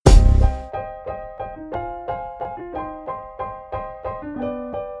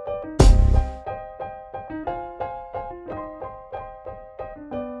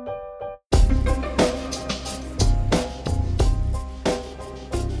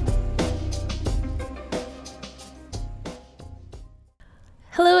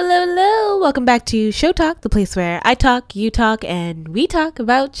welcome back to Show Talk, the place where I talk, you talk, and we talk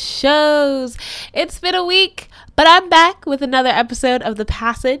about shows. It's been a week, but I'm back with another episode of The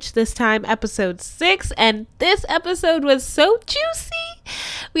Passage, this time episode 6, and this episode was so juicy.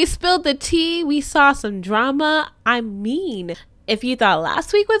 We spilled the tea, we saw some drama. If you thought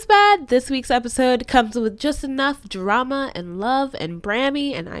last week was bad, this week's episode comes with just enough drama and love and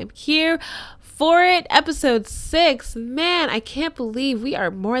Brammy, and I'm here for it. Episode 6. Man, I can't believe we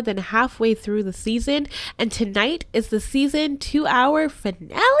are more than halfway through the season, and tonight is the season 2-hour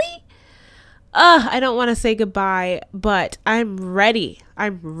finale. I don't want to say goodbye, but I'm ready.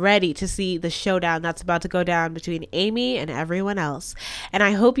 I'm ready to see the showdown that's about to go down between Amy and everyone else. And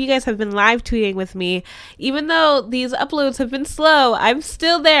I hope you guys have been live tweeting with me. Even though these uploads have been slow, I'm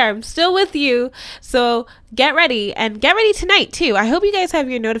still there. I'm still with you. So get ready, and get ready tonight too. I hope you guys have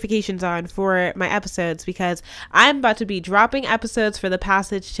your notifications on for my episodes, because I'm about to be dropping episodes for The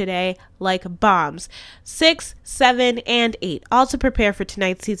Passage today like bombs. 6, 7, and 8, all to prepare for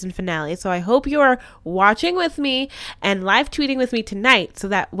tonight's season finale. So I hope you are watching with me and live tweeting with me tonight, so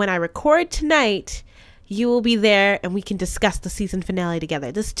that when I record tonight, you will be there and we can discuss the season finale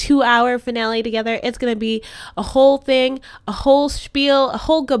together. This 2-hour finale together. It's going to be a whole thing, a whole spiel, a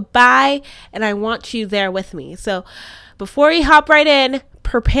whole goodbye, and I want you there with me. So before we hop right in,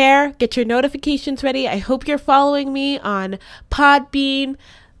 prepare, get your notifications ready. I hope you're following me on Podbean,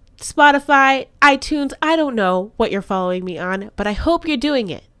 Spotify, iTunes. I don't know what you're following me on, but I hope you're doing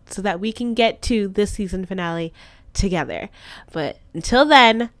it so that we can get to this season finale together. But until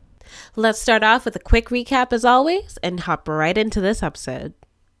then, let's start off with a quick recap as always and hop right into this episode.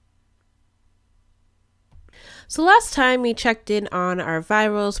 So last time we checked in on our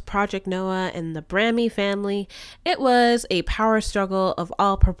virals, Project Noah and the Brammy family, it was a power struggle of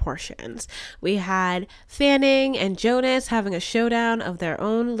all proportions. We had Fanning and Jonas having a showdown of their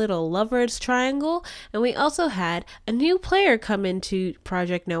own little lovers triangle, and we also had a new player come into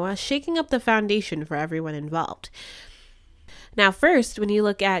Project Noah, shaking up the foundation for everyone involved. Now, first, when you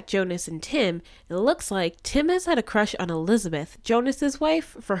look at Jonas and Tim, it looks like Tim has had a crush on Elizabeth, Jonas's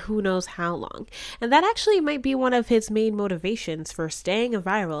wife, for who knows how long. And that actually might be one of his main motivations for staying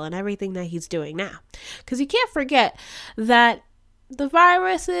viral and everything that he's doing now. Because you can't forget that the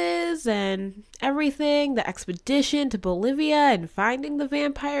viruses and everything, the expedition to Bolivia and finding the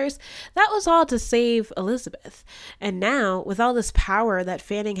vampires, that was all to save Elizabeth. And now, with all this power that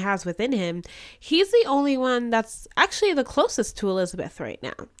Fanning has within him, he's the only one that's actually the closest to Elizabeth right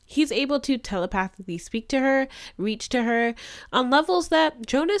now. He's able to telepathically speak to her, reach to her, on levels that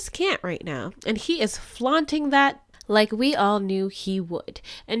Jonas can't right now. And he is flaunting that like we all knew he would.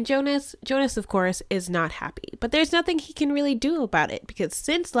 And Jonas, of course, is not happy. But there's nothing he can really do about it, because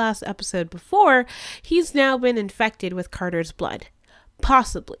since last episode before, he's now been infected with Carter's blood.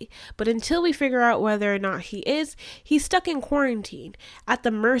 Possibly. But until we figure out whether or not he's stuck in quarantine, at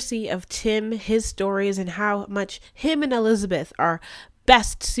the mercy of Tim, his stories, and how much him and Elizabeth are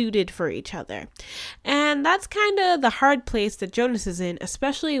best suited for each other. And that's kind of the hard place that Jonas is in,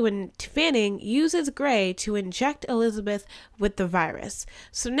 especially when Fanning uses Grey to inject Elizabeth with the virus.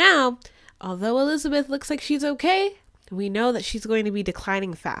 So now, although Elizabeth looks like she's okay, we know that she's going to be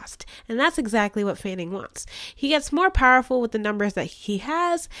declining fast. And that's exactly what Fanning wants. He gets more powerful with the numbers that he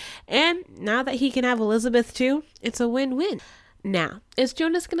has, and now that he can have Elizabeth too, it's a win-win. Now, is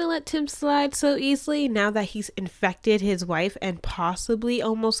Jonas going to let Tim slide so easily now that he's infected his wife and possibly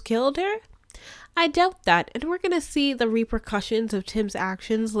almost killed her? I doubt that, and we're going to see the repercussions of Tim's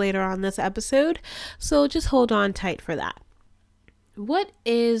actions later on this episode, so just hold on tight for that. What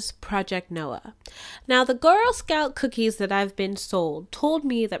is Project Noah? Now, the Girl Scout cookies that I've been sold told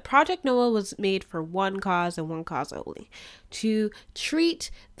me that Project Noah was made for one cause and one cause only: to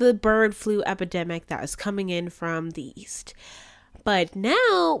treat the bird flu epidemic that is coming in from the east. But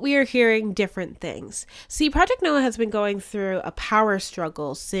now we are hearing different things. See, Project Noah has been going through a power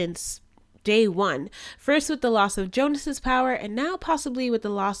struggle since day one. First with the loss of Jonas's power, and now possibly with the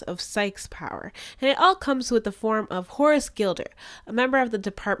loss of Sykes' power. And it all comes with the form of Horace Gilder, a member of the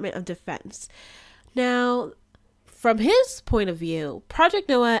Department of Defense. Now, from his point of view, Project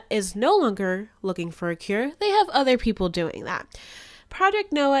Noah is no longer looking for a cure. They have other people doing that.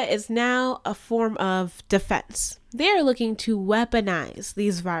 Project Noah is now a form of defense. They are looking to weaponize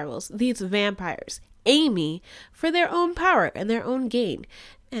these virals, these vampires, Amy, for their own power and their own gain.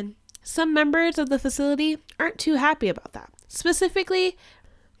 And some members of the facility aren't too happy about that. Specifically,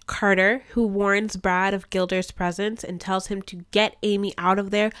 Carter, who warns Brad of Gilder's presence and tells him to get Amy out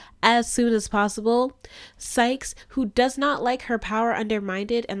of there as soon as possible. Sykes, who does not like her power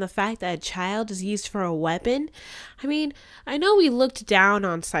undermined and the fact that a child is used for a weapon. I mean, I know we looked down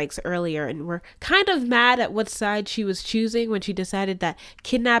on Sykes earlier and were kind of mad at what side she was choosing when she decided that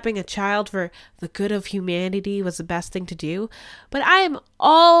kidnapping a child for the good of humanity was the best thing to do. But I am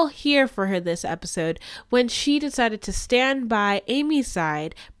all here for her this episode when she decided to stand by Amy's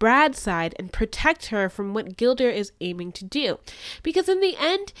side, Brad's side, and protect her from what Gilder is aiming to do. Because in the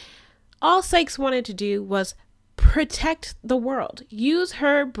end, all Sykes wanted to do was protect the world, use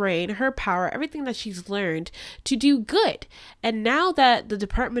her brain, her power, everything that she's learned to do good. And now that the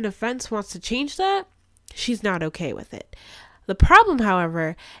Department of Defense wants to change that, she's not okay with it. The problem,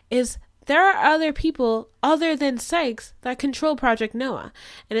 however, is there are other people other than Sykes that control Project Noah,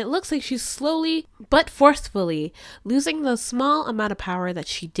 and it looks like she's slowly but forcefully losing the small amount of power that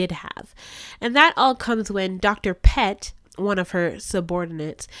she did have. And that all comes when Dr. Pett, one of her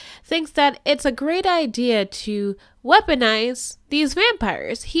subordinates, thinks that it's a great idea to weaponize these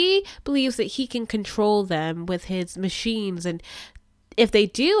vampires. He believes that he can control them with his machines, and if they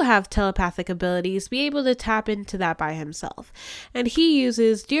do have telepathic abilities, be able to tap into that by himself. And he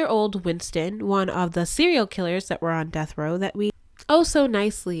uses dear old Winston, one of the serial killers that were on death row that we oh so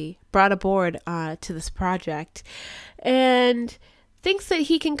nicely brought aboard to this project, and thinks that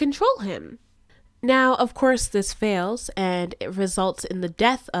he can control him. Now, of course, this fails, and it results in the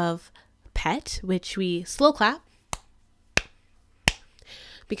death of Pett, which we slow clap,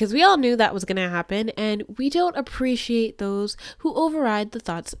 because we all knew that was going to happen, and we don't appreciate those who override the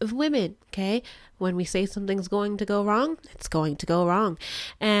thoughts of women, okay? When we say something's going to go wrong, it's going to go wrong.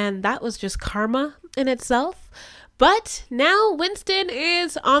 And that was just karma in itself. But now Winston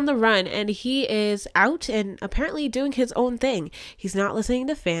is on the run, and he is out and apparently doing his own thing. He's not listening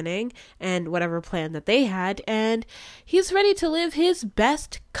to Fanning and whatever plan that they had, and he's ready to live his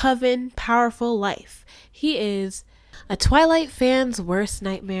best Coven powerful life. He is a Twilight fan's worst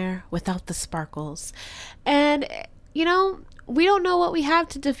nightmare without the sparkles. And, you know, we don't know what we have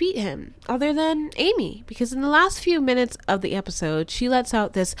to defeat him other than Amy, because in the last few minutes of the episode, she lets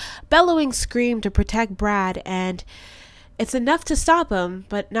out this bellowing scream to protect Brad, and it's enough to stop him,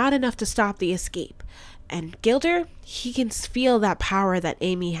 but not enough to stop the escape. And Gilder, he can feel that power that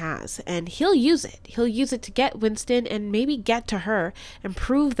Amy has, and he'll use it. He'll use it to get Winston and maybe get to her and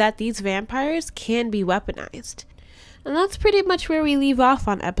prove that these vampires can be weaponized. And that's pretty much where we leave off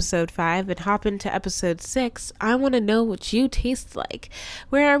on episode 5 and hop into episode 6. I want to know what you taste like,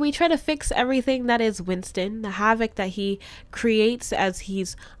 where we try to fix everything that is Winston, the havoc that he creates as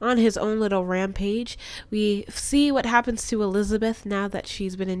he's on his own little rampage. We see what happens to Elizabeth now that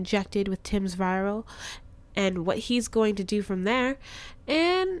she's been injected with Tim's viral, and what he's going to do from there.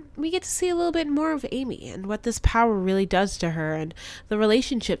 And we get to see a little bit more of Amy and what this power really does to her and the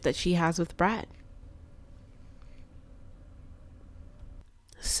relationship that she has with Brad.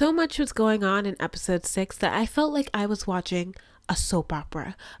 So much was going on in episode 6 that I felt like I was watching a soap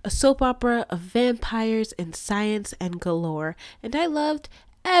opera of vampires and science and galore, and I loved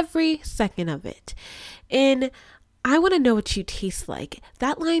every second of it. In I Want to Know What You Taste Like,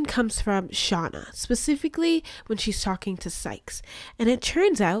 that line comes from Shauna, specifically when she's talking to Sykes, and it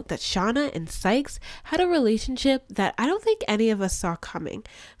turns out that Shauna and Sykes had a relationship that I don't think any of us saw coming,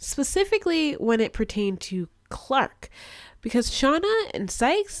 specifically when it pertained to Clark. Because Shauna and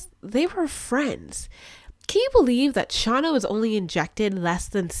Sykes, they were friends. Can you believe that Shauna was only injected less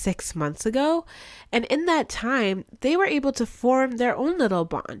than 6 months ago? And in that time, they were able to form their own little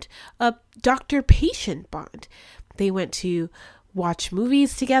bond, a doctor-patient bond. They went to watch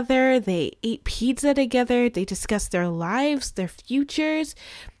movies together, they ate pizza together, they discussed their lives, their futures,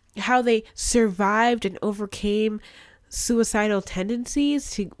 how they survived and overcame suicidal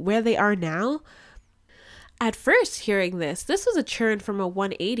tendencies to where they are now. At first, hearing this was a churn from a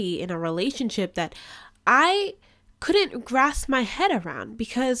 180 in a relationship that I couldn't grasp my head around,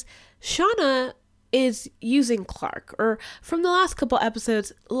 because Shauna is using Clark, or from the last couple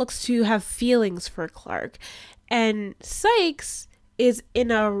episodes, looks to have feelings for Clark. And Sykes is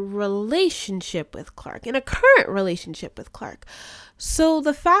in a relationship with Clark, in a current relationship with Clark. So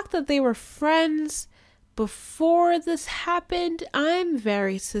the fact that they were friends before this happened, I'm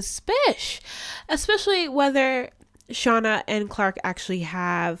very suspicious, especially whether Shauna and Clark actually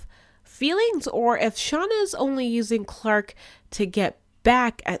have feelings, or if Shauna is only using Clark to get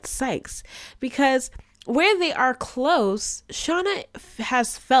back at Sykes, because where they are close, Shauna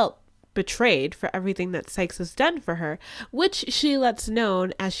has felt betrayed for everything that Sykes has done for her, which she lets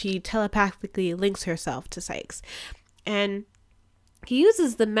known as she telepathically links herself to Sykes. And he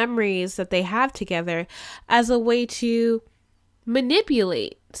uses the memories that they have together as a way to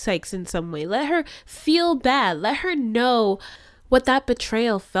manipulate Sykes in some way. Let her feel bad. Let her know what that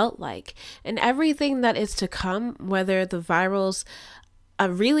betrayal felt like, and everything that is to come, whether the virals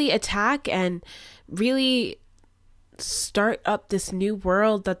really attack and really start up this new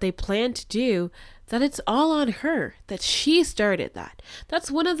world that they plan to do, that it's all on her, that she started that. That's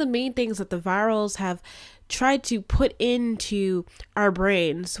one of the main things that the virals have tried to put into our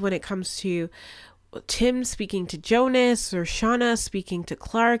brains when it comes to Tim speaking to Jonas or Shauna speaking to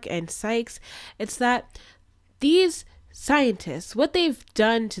Clark and Sykes. It's that these scientists, what they've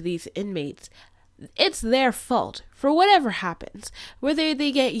done to these inmates, it's their fault for whatever happens. Whether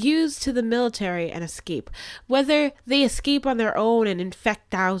they get used to the military and escape, whether they escape on their own and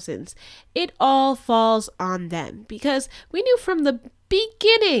infect thousands, it all falls on them, because we knew from the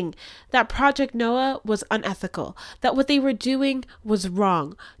beginning that Project Noah was unethical, that what they were doing was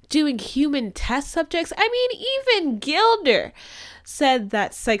wrong. Doing human test subjects. I mean, even Gilder said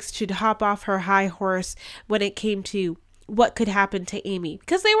that Sykes should hop off her high horse when it came to what could happen to Amy,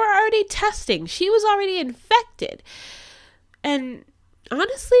 because they were already testing. She was already infected. And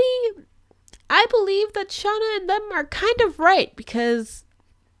honestly, I believe that Shauna and them are kind of right, because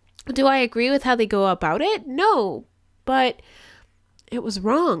do I agree with how they go about it? No, but it was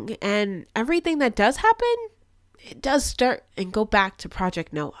wrong. And everything that does happen, it does start and go back to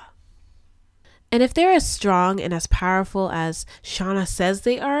Project Noah. And if they're as strong and as powerful as Shauna says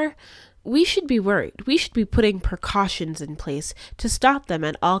they are, we should be worried. We should be putting precautions in place to stop them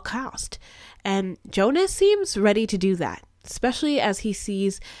at all cost. And Jonas seems ready to do that, especially as he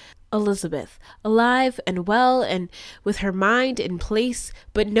sees Elizabeth alive and well and with her mind in place,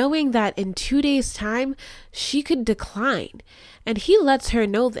 but knowing that in 2 days' time, she could decline. And he lets her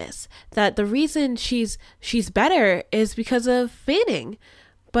know this, that the reason she's better is because of Fanning.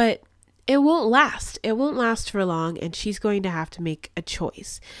 But it won't last. It won't last for long, and she's going to have to make a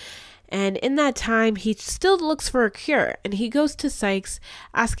choice. And in that time, he still looks for a cure, and he goes to Sykes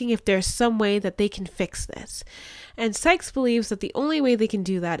asking if there's some way that they can fix this. And Sykes believes that the only way they can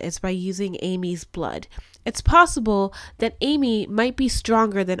do that is by using Amy's blood. It's possible that Amy might be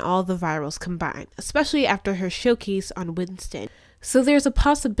stronger than all the virals combined, especially after her showcase on Winston. So there's a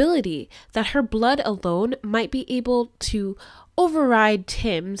possibility that her blood alone might be able to override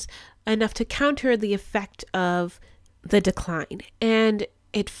Tim's enough to counter the effect of the decline. And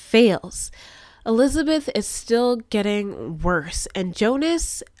it fails. Elizabeth is still getting worse, and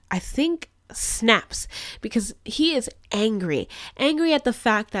Jonas, I think, snaps because he is angry at the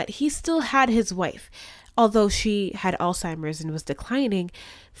fact that he still had his wife. Although she had Alzheimer's and was declining,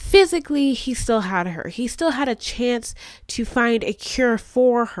 physically he still had her. He still had a chance to find a cure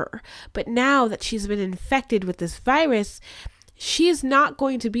for her. But now that she's been infected with this virus, she is not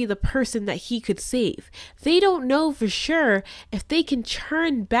going to be the person that he could save. They don't know for sure if they can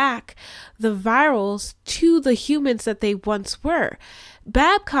turn back the virals to the humans that they once were.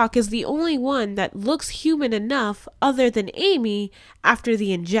 Babcock is the only one that looks human enough other than Amy after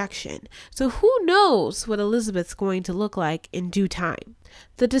the injection. So who knows what Elizabeth's going to look like in due time.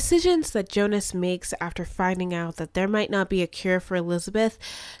 The decisions that Jonas makes after finding out that there might not be a cure for Elizabeth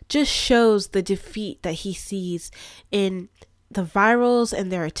just shows the defeat that he sees in the virals and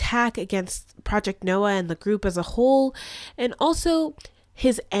their attack against Project Noah and the group as a whole, and also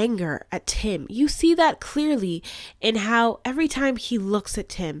his anger at Tim. You see that clearly in how every time he looks at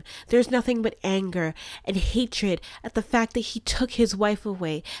Tim, there's nothing but anger and hatred at the fact that he took his wife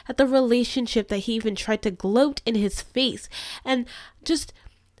away, at the relationship that he even tried to gloat in his face, and just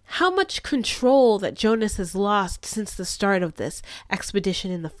how much control that Jonas has lost since the start of this expedition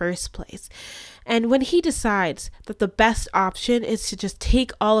in the first place. And when he decides that the best option is to just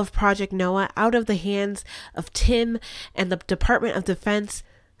take all of Project Noah out of the hands of Tim and the Department of Defense,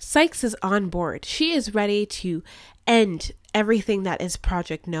 Sykes is on board. She is ready to end everything that is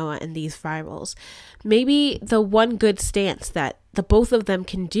Project Noah and these virals. Maybe the one good stance that the both of them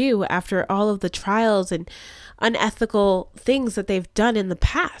can do after all of the trials and unethical things that they've done in the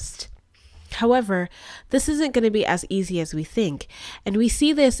past. However, this isn't going to be as easy as we think, and we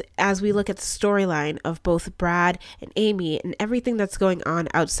see this as we look at the storyline of both Brad and Amy and everything that's going on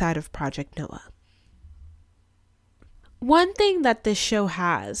outside of Project Noah. One thing that this show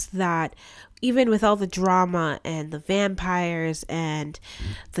has that even with all the drama and the vampires and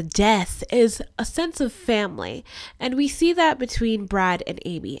the death is a sense of family. And we see that between Brad and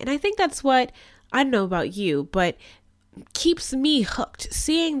Amy. And I think that's what, I don't know about you, but keeps me hooked,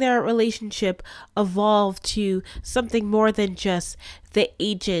 seeing their relationship evolve to something more than just the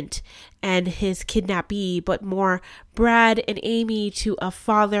agent and his kidnappee, but more Brad and Amy to a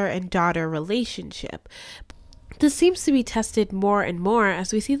father and daughter relationship. This seems to be tested more and more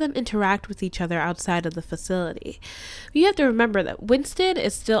as we see them interact with each other outside of the facility. You have to remember that Winston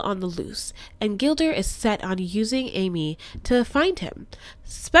is still on the loose, and Gilder is set on using Amy to find him,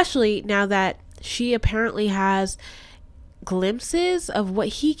 especially now that she apparently has glimpses of what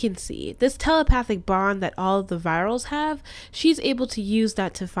he can see. This telepathic bond that all of the virals have, she's able to use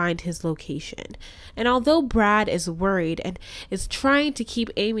that to find his location. And although Brad is worried and is trying to keep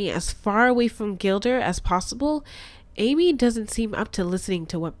Amy as far away from Gilder as possible, Amy doesn't seem up to listening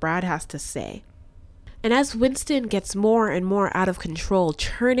to what Brad has to say. And as Winston gets more and more out of control,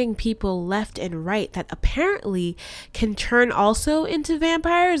 turning people left and right that apparently can turn also into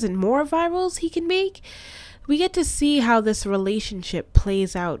vampires and more virals he can make, we get to see how this relationship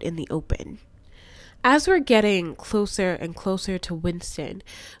plays out in the open. As we're getting closer and closer to Winston,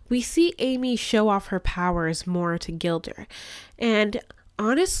 we see Amy show off her powers more to Gilder. And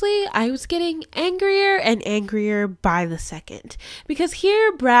honestly, I was getting angrier and angrier by the second. Because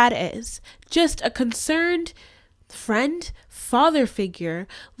here Brad is, just a concerned friend, father figure,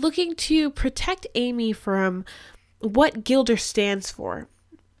 looking to protect Amy from what Gilder stands for.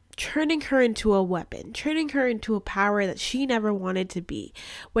 Turning her into a weapon, turning her into a power that she never wanted to be,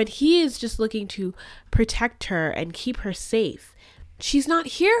 when he is just looking to protect her and keep her safe. She's not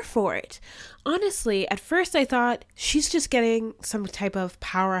here for it. Honestly, at first I thought she's just getting some type of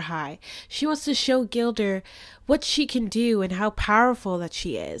power high. She wants to show Gilder what she can do and how powerful that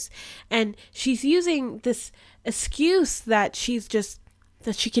she is. And she's using this excuse that she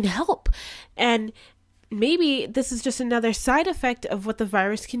can help. And maybe this is just another side effect of what the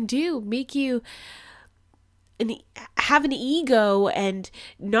virus can do, make you have an ego and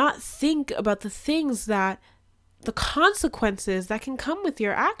not think about the consequences that can come with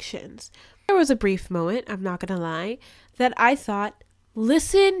your actions. There was a brief moment, I'm not going to lie, that I thought,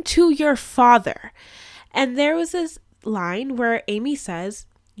 listen to your father. And there was this line where Amy says,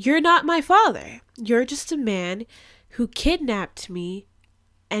 "You're not my father. You're just a man who kidnapped me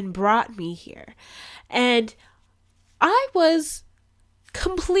and brought me here." And I was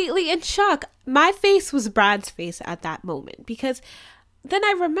completely in shock. My face was Brad's face at that moment, because then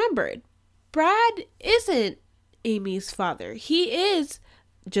I remembered Brad isn't Amy's father. He is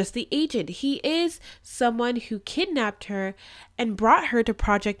just the agent. He is someone who kidnapped her and brought her to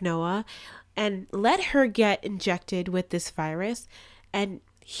Project Noah and let her get injected with this virus. And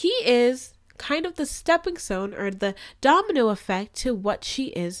he is kind of the stepping stone or the domino effect to what she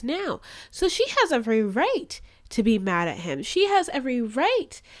is now. So she has every right to be mad at him. She has every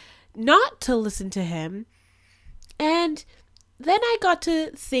right not to listen to him. And then I got to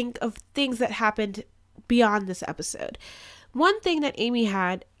think of things that happened beyond this episode. One thing that Amy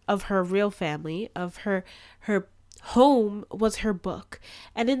had of her real family, of her home, was her book.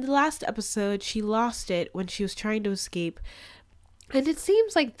 And in the last episode, she lost it when she was trying to escape. And it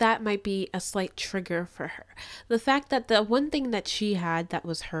seems like that might be a slight trigger for her. The fact that the one thing that she had that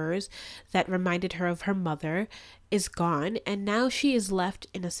was hers, that reminded her of her mother, is gone. And now she is left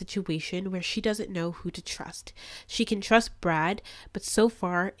in a situation where she doesn't know who to trust. She can trust Brad, but so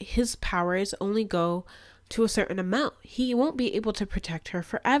far his powers only go to a certain amount. He won't be able to protect her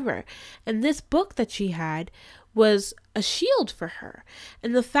forever. And this book that she had was a shield for her.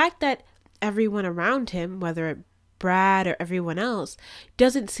 And the fact that everyone around him, whether it Brad or everyone else,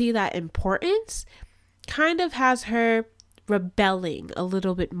 doesn't see that importance, kind of has her rebelling a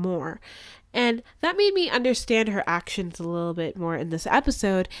little bit more. And that made me understand her actions a little bit more in this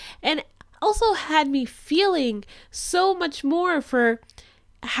episode, and also had me feeling so much more for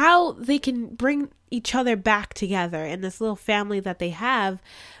how they can bring each other back together in this little family that they have,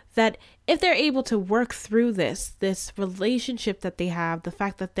 that if they're able to work through this relationship that they have, the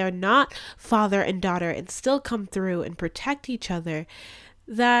fact that they're not father and daughter, and still come through and protect each other,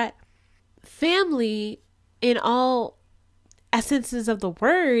 that family in all essences of the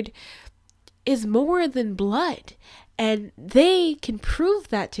word is more than blood. And they can prove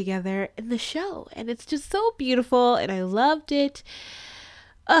that together in the show. And it's just so beautiful, and I loved it.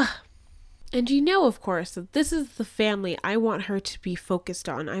 And you know, of course, that this is the family I want her to be focused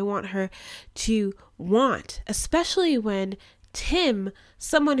on. I want her to want, especially when Tim,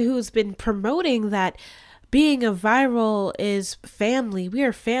 someone who's been promoting that being a viral is family. We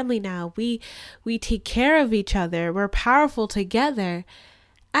are family now. We take care of each other. We're powerful together.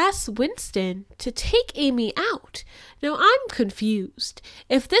 Asks Winston to take Amy out. Now, I'm confused.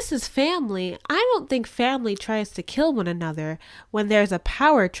 If this is family, I don't think family tries to kill one another when there's a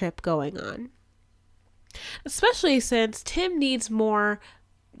power trip going on. Especially since Tim needs more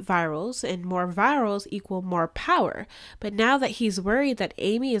virals, and more virals equal more power. But now that he's worried that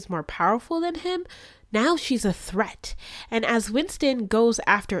Amy is more powerful than him, now she's a threat. And as Winston goes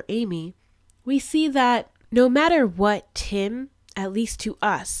after Amy, we see that no matter what Tim, at least to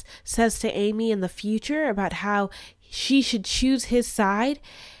us, says to Amy in the future about how she should choose his side,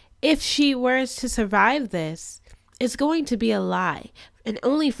 if she were to survive this, it's going to be a lie, and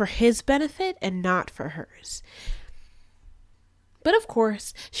only for his benefit and not for hers. But of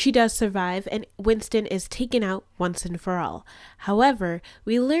course, she does survive, and Winston is taken out once and for all. However,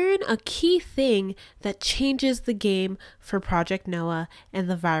 we learn a key thing that changes the game for Project Noah and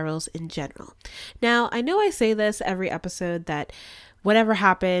the Virals in general. Now, I know I say this every episode that whatever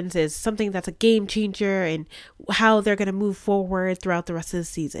happens is something that's a game changer and how they're going to move forward throughout the rest of the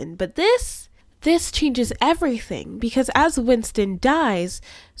season. But this changes everything, because as Winston dies,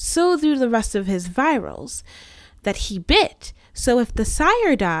 so do the rest of his Virals that he bit. So if the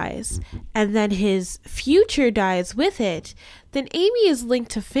sire dies and then his future dies with it, then Amy is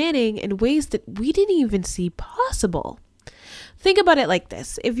linked to Fanning in ways that we didn't even see possible. Think about it like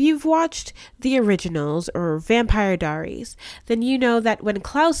this. If you've watched the originals or Vampire Diaries, then you know that when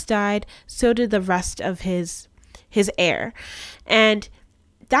Klaus died, so did the rest of his heir. And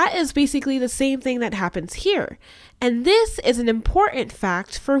that is basically the same thing that happens here. And this is an important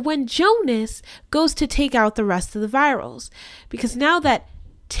fact for when Jonas goes to take out the rest of the Virals. Because now that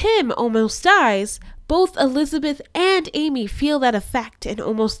Tim almost dies, both Elizabeth and Amy feel that effect and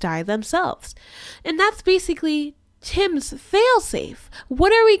almost die themselves. And that's basically Tim's failsafe.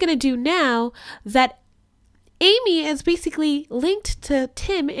 What are we going to do now that Amy is basically linked to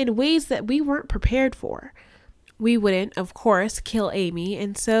Tim in ways that we weren't prepared for? We wouldn't, of course, kill Amy,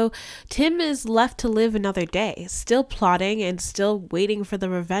 and so Tim is left to live another day, still plotting and still waiting for the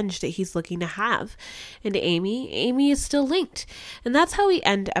revenge that he's looking to have. And Amy is still linked. And that's how we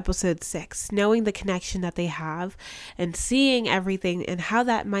end episode 6, knowing the connection that they have and seeing everything and how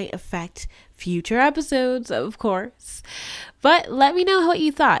that might affect future episodes, of course. But let me know what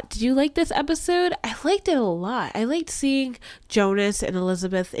you thought. Did you like this episode? I liked it a lot. I liked seeing Jonas and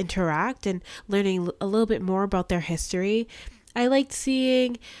Elizabeth interact and learning a little bit more about their history. I liked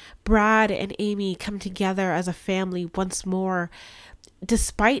seeing Brad and Amy come together as a family once more,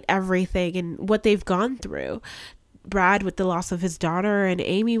 despite everything and what they've gone through. Brad with the loss of his daughter and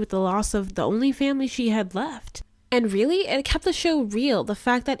Amy with the loss of the only family she had left. And really, it kept the show real. The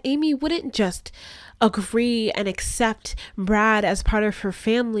fact that Amy wouldn't just agree and accept Brad as part of her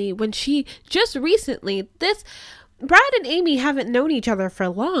family when she just recently, Brad and Amy haven't known each other for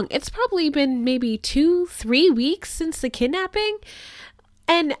long. It's probably been maybe 2-3 weeks since the kidnapping.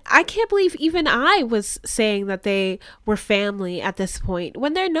 And I can't believe even I was saying that they were family at this point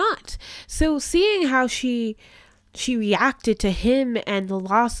when they're not. So seeing how she reacted to him and the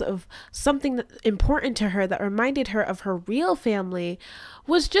loss of something important to her that reminded her of her real family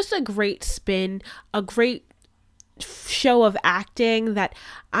was just a great spin, a great show of acting that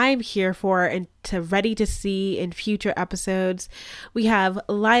I'm here for and ready to see in future episodes. We have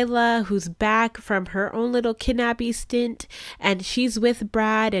Lila, who's back from her own little kidnapping stint, and she's with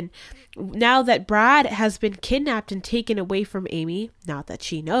Brad. And now that Brad has been kidnapped and taken away from Amy, not that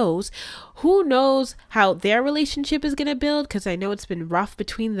she knows, who knows how their relationship is going to build, because I know it's been rough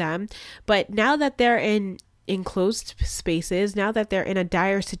between them. But now that they're in enclosed spaces, now that they're in a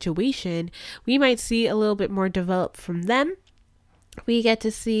dire situation, we might see a little bit more develop from them. We get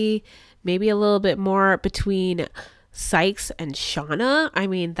to see maybe a little bit more between Sykes and Shauna. I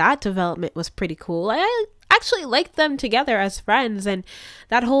mean, that development was pretty cool. I actually liked them together as friends, and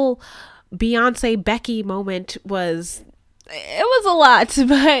that whole Beyonce Becky moment was a lot,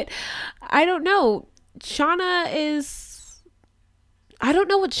 but I don't know. I don't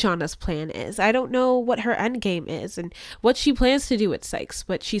know what Shauna's plan is. I don't know what her end game is and what she plans to do with Sykes,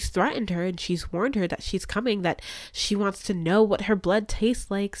 but she's threatened her and she's warned her that she's coming, that she wants to know what her blood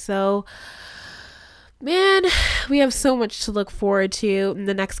tastes like. So, man, we have so much to look forward to in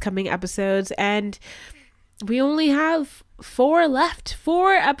the next coming episodes, and we only have 4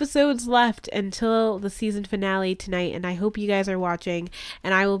 episodes left until the season finale tonight, and I hope you guys are watching,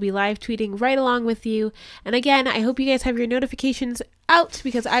 and I will be live tweeting right along with you. And again, I hope you guys have your notifications out,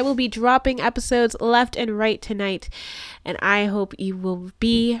 because I will be dropping episodes left and right tonight, and I hope you will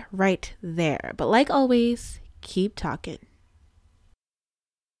be right there. But like always, keep talking.